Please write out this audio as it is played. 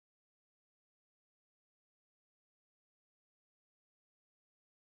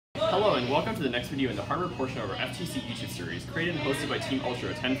Hello and welcome to the next video in the hardware portion of our FTC YouTube series, created and hosted by Team Ultra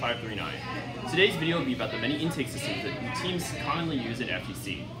 10539. Today's video will be about the many intake systems that teams commonly use in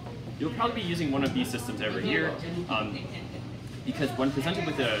FTC. You'll probably be using one of these systems every year, because when presented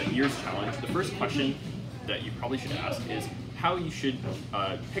with a year's challenge, the first question that you probably should ask is how you should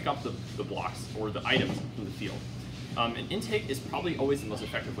pick up the blocks or the items from the field. An intake is probably always the most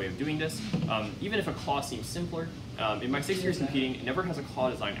effective way of doing this. Even if a claw seems simpler, in my 6 years competing, never has a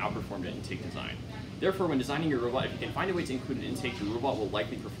claw design outperformed an intake design. Therefore, when designing your robot, if you can find a way to include an intake, your robot will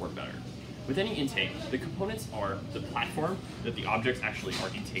likely perform better. With any intake, the components are the platform that the objects actually are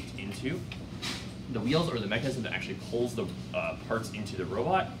intaked into, the wheels or the mechanism that actually pulls the parts into the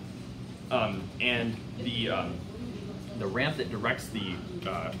robot, and the ramp that directs the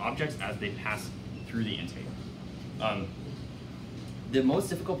objects as they pass through the intake. The most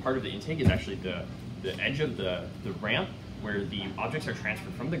difficult part of the intake is actually the edge of the ramp where the objects are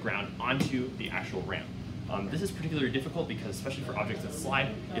transferred from the ground onto the actual ramp. This is particularly difficult because, especially for objects that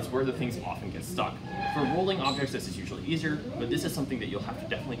slide, it's where the things often get stuck. For rolling objects, this is usually easier, but this is something that you'll have to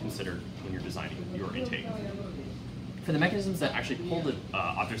definitely consider when you're designing your intake. For the mechanisms that actually pull the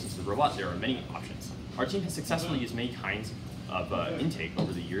objects into the robot, there are many options. Our team has successfully used many kinds of intake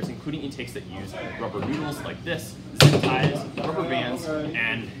over the years, including intakes that use rubber noodles like this, zip ties, rubber bands,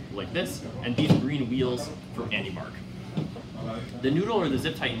 and like this, and these green wheels from Mark. The noodle or the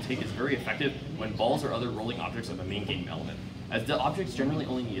zip tie intake is very effective when balls or other rolling objects are the main game element, as the objects generally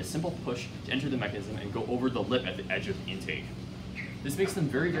only need a simple push to enter the mechanism and go over the lip at the edge of the intake. This makes them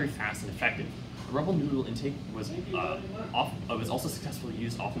very, very fast and effective. The rubber noodle intake was also successfully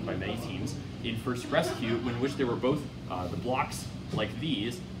used often by many teams in First Rescue, in which there were both the blocks like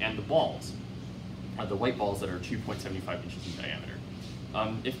these and the balls, the white balls that are 2.75 inches in diameter.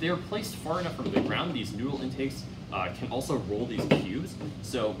 If they are placed far enough from the ground, these noodle intakes can also roll these cubes,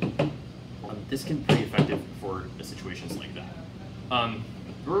 so this can be pretty effective for situations like that.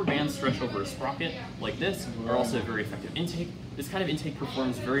 Rubber bands stretched over a sprocket like this are also a very effective intake. This kind of intake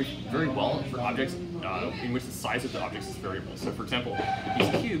performs very, very well for objects in which the size of the objects is variable. So for example,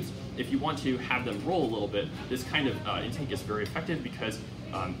 with these cubes, if you want to have them roll a little bit, this kind of intake is very effective because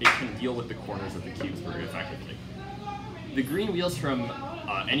it can deal with the corners of the cubes very effectively. The green wheels from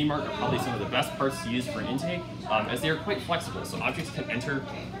Mark are probably some of the best parts to use for an intake, as they are quite flexible, so objects can enter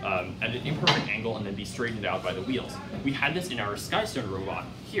at an imperfect angle and then be straightened out by the wheels. We had this in our Skystone robot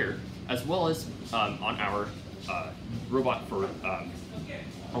here, as well as on our robot for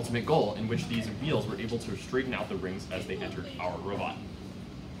Ultimate Goal, in which these wheels were able to straighten out the rings as they entered our robot.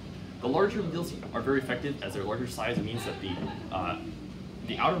 The larger wheels are very effective, as their larger size means that these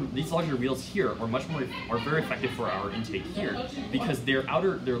larger wheels here are very effective for our intake here, because their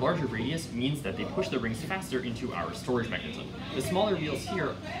larger radius means that they push the rings faster into our storage mechanism. The smaller wheels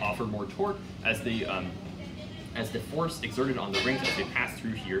here offer more torque, as the force exerted on the rings as they pass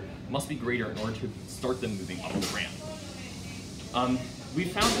through here must be greater in order to start them moving up the ramp. We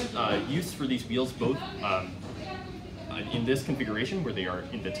found use for these wheels both in this configuration, where they are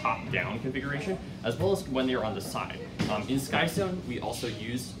in the top-down configuration, as well as when they are on the side. In Skystone, we also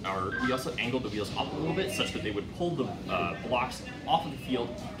angled the wheels up a little bit such that they would pull the blocks off of the field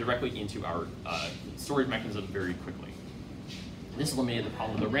directly into our storage mechanism very quickly. This eliminated the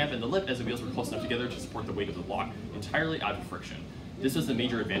problem of the ramp and the lip, as the wheels were close enough together to support the weight of the block entirely out of friction. This was the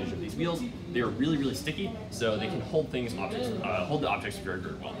major advantage of these wheels. They are really, really sticky, so they can hold the objects very,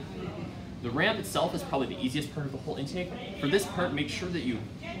 very well. The ramp itself is probably the easiest part of the whole intake. For this part, make sure that you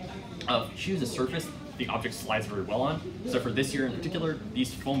choose a surface the object slides very well on. So for this year in particular,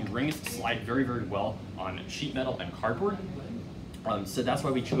 these foam rings slide very, very well on sheet metal and cardboard. So that's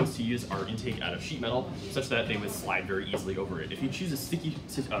why we chose to use our intake out of sheet metal, such that they would slide very easily over it. If you choose a sticky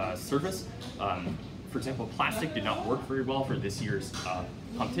surface, for example, plastic did not work very well for this year's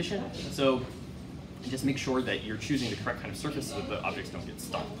competition. So just make sure that you're choosing the correct kind of surface so that the objects don't get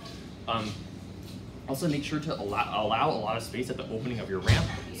stuck. Also make sure to allow a lot of space at the opening of your ramp,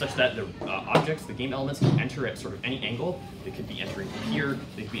 such that the objects, the game elements, can enter at sort of any angle. They could be entering from here,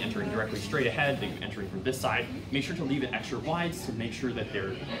 they could be entering directly straight ahead, they could be entering from this side. Make sure to leave it extra wide to make sure that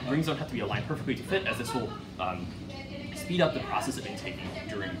their rings don't have to be aligned perfectly to fit, as this will speed up the process of intaking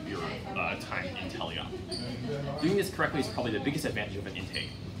during your time in teleop. Doing this correctly is probably the biggest advantage of an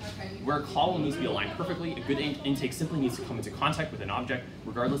intake. Where a claw will need to be aligned perfectly, a good intake simply needs to come into contact with an object,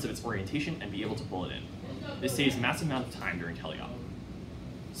 regardless of its orientation, and be able to pull it in. This saves a massive amount of time during teleop.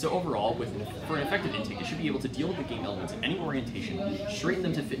 So overall, for an effective intake, it should be able to deal with the game elements in any orientation, straighten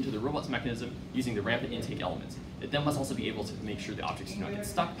them to fit into the robot's mechanism using the ramp and intake elements. It then must also be able to make sure the objects do not get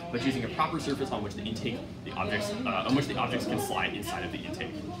stuck, but using a proper surface on which the objects can slide inside of the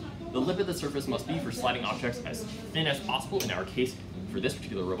intake. The lip of the surface must be, for sliding objects, as thin as possible. In our case, for this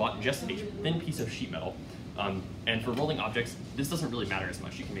particular robot, just a thin piece of sheet metal. And for rolling objects, this doesn't really matter as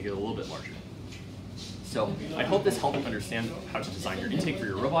much. You can make it a little bit larger. So I hope this helped you understand how to design your intake for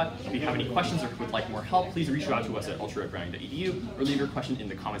your robot. If you have any questions or would like more help, please reach out to us at ultra@browning.edu or leave your question in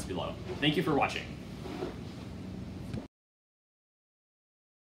the comments below. Thank you for watching.